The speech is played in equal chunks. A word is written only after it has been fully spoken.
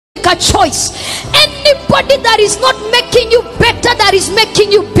a choice. Anybody that is not making you better, that is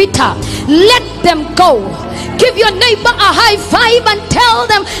making you bitter, let them go. Give your neighbor a high five and tell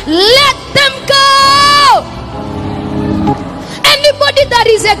them, let them go. Anybody that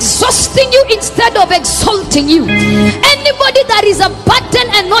is exhausting you instead of exalting you, anybody that is a burden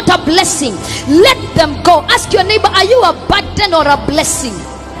and not a blessing, let them go. Ask your neighbor, are you a burden or a blessing?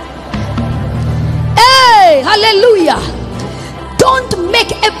 Hey, hallelujah. Don't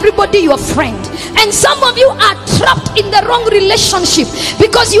make everybody your friend. And some of you are trapped in the wrong relationship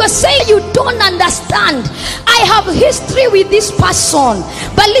because you are saying you don't understand. I have history with this person.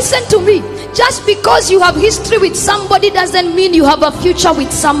 But listen to me, just because you have history with somebody doesn't mean you have a future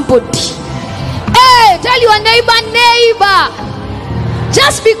with somebody. Hey, tell your neighbor,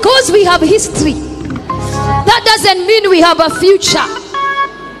 just because we have history, that doesn't mean we have a future.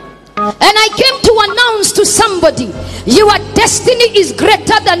 And I came to announce to somebody, your destiny is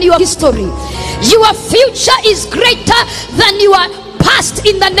greater than your history. Your future is greater than your past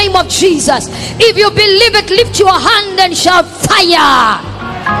in the name of Jesus. If you believe it, lift your hand and shout fire.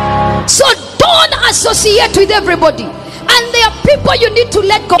 So don't associate with everybody. And there are people you need to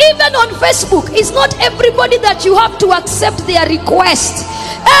let go. Even on Facebook, it's not everybody that you have to accept their request.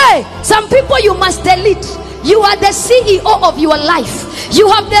 Hey, some people you must delete. You are the CEO of your life. You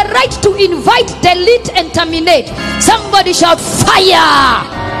have the right to invite, delete, and terminate. Somebody shout fire.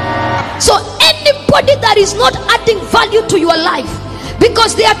 So anybody that is not adding value to your life,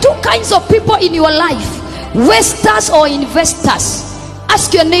 because there are two kinds of people in your life, wasters or investors.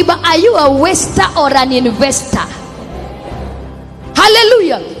 Ask your neighbor, are you a waster or an investor?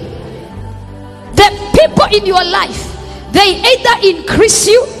 Hallelujah. The people in your life, they either increase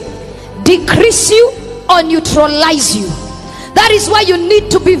you, decrease you, or neutralize you. That is why you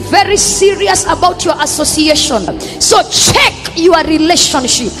need to be very serious about your association. So check your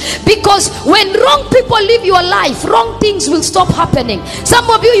relationship, because when wrong people live your life, wrong things will stop happening. Some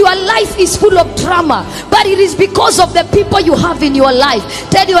of you, your life is full of drama, but it is because of the people you have in your life.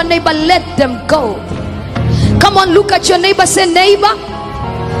 Tell your neighbor, let them go. Come on, look at your neighbor, say, neighbor,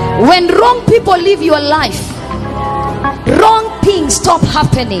 when wrong people live your life, wrong things stop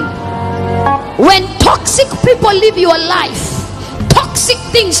happening. When toxic people live your life, toxic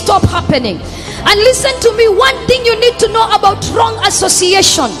things stop happening. And listen to me, one thing you need to know about wrong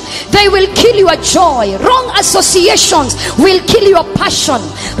association: they will kill your joy. Wrong associations will kill your passion.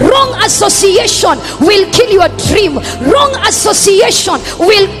 Wrong association will kill your dream. Wrong association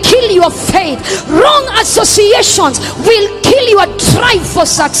will kill your faith. Wrong associations will kill your drive for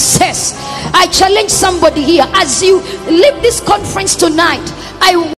success. I challenge somebody here, as you leave this conference tonight, I